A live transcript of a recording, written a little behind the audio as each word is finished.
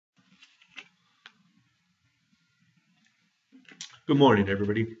Good morning,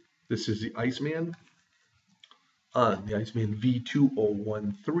 everybody. This is the Iceman on the Iceman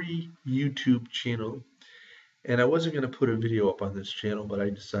V2013 YouTube channel. And I wasn't going to put a video up on this channel, but I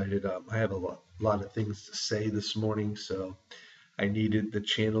decided I have a lot of things to say this morning, so I needed the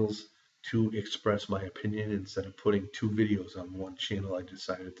channels to express my opinion. Instead of putting two videos on one channel, I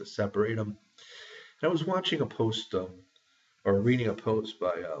decided to separate them. And I was watching a post or reading a post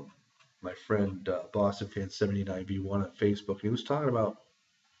by my friend Boston Fan 79V1 on Facebook, and he was talking about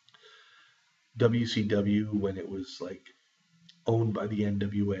WCW when it was like owned by the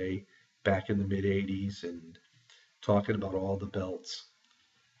NWA back in the mid 80s and talking about all the belts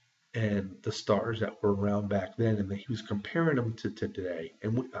and the stars that were around back then. And he was comparing them to today.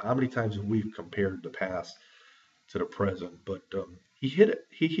 And how many times have we compared the past to the present? But he hit it.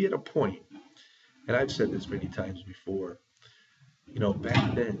 He hit a point, and I've said this many times before. You know,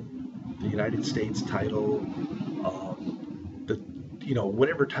 back then, the United States title, the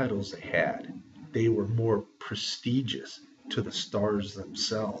whatever titles they had, they were more prestigious to the stars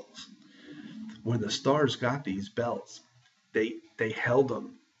themselves. When the stars got these belts, they held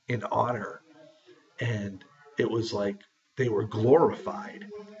them in honor, and it was like they were glorified.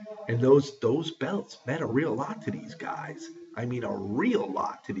 And those belts meant a real lot to these guys. I mean, a real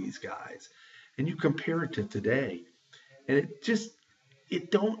lot to these guys. And you compare it to today, and it just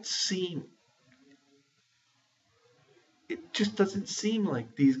doesn't seem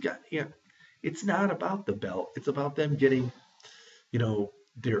like these guys. Yeah, it's not about the belt. It's about them getting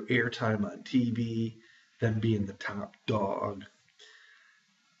their airtime on TV, them being the top dog.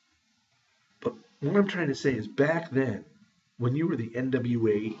 But what I'm trying to say is back then, when you were the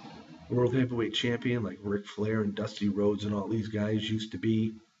NWA World Heavyweight Champion, like Ric Flair and Dusty Rhodes and all these guys used to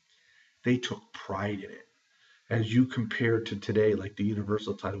be, they took pride in it. As you compare to today, like the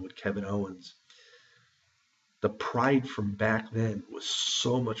Universal title with Kevin Owens, the pride from back then was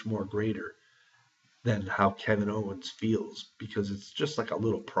so much more greater than how Kevin Owens feels, because it's just like a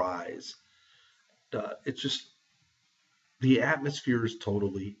little prize. It's just the atmosphere is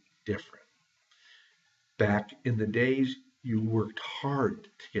totally different. Back in the days, you worked hard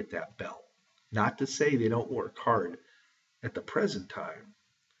to get that belt. Not to say they don't work hard at the present time,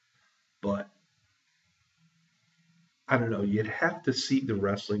 but I don't know, you'd have to see the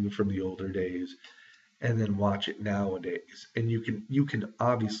wrestling from the older days and then watch it nowadays. And you can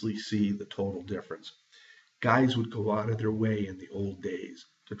obviously see the total difference. Guys would go out of their way in the old days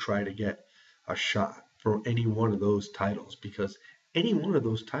to try to get a shot for any one of those titles, because any one of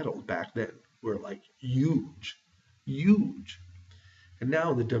those titles back then were like huge, huge. And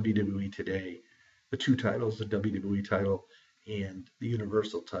now the WWE today, the two titles, the WWE title and the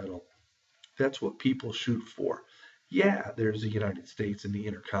Universal title, that's what people shoot for. Yeah, there's the United States and the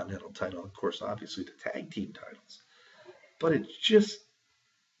Intercontinental title, of course, obviously the tag team titles. But it's just,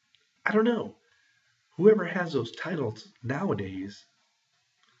 I don't know. Whoever has those titles nowadays,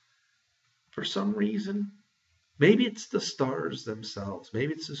 for some reason, maybe it's the stars themselves,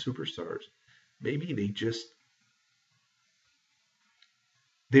 maybe it's the superstars, maybe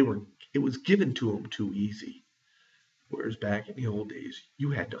they were, it was given to them too easy. Whereas back in the old days,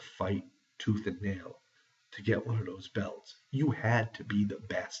 you had to fight tooth and nail to get one of those belts. You had to be the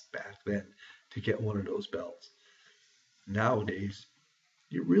best back then to get one of those belts. Nowadays,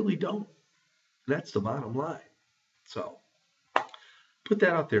 you really don't. That's the bottom line. So put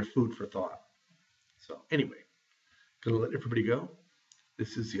that out there, food for thought. So anyway, gonna let everybody go.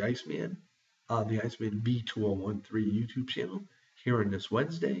 This is the Iceman on the Iceman V2013 YouTube channel here on this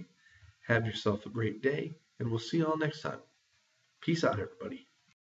Wednesday. Have yourself a great day, and we'll see you all next time. Peace out, everybody.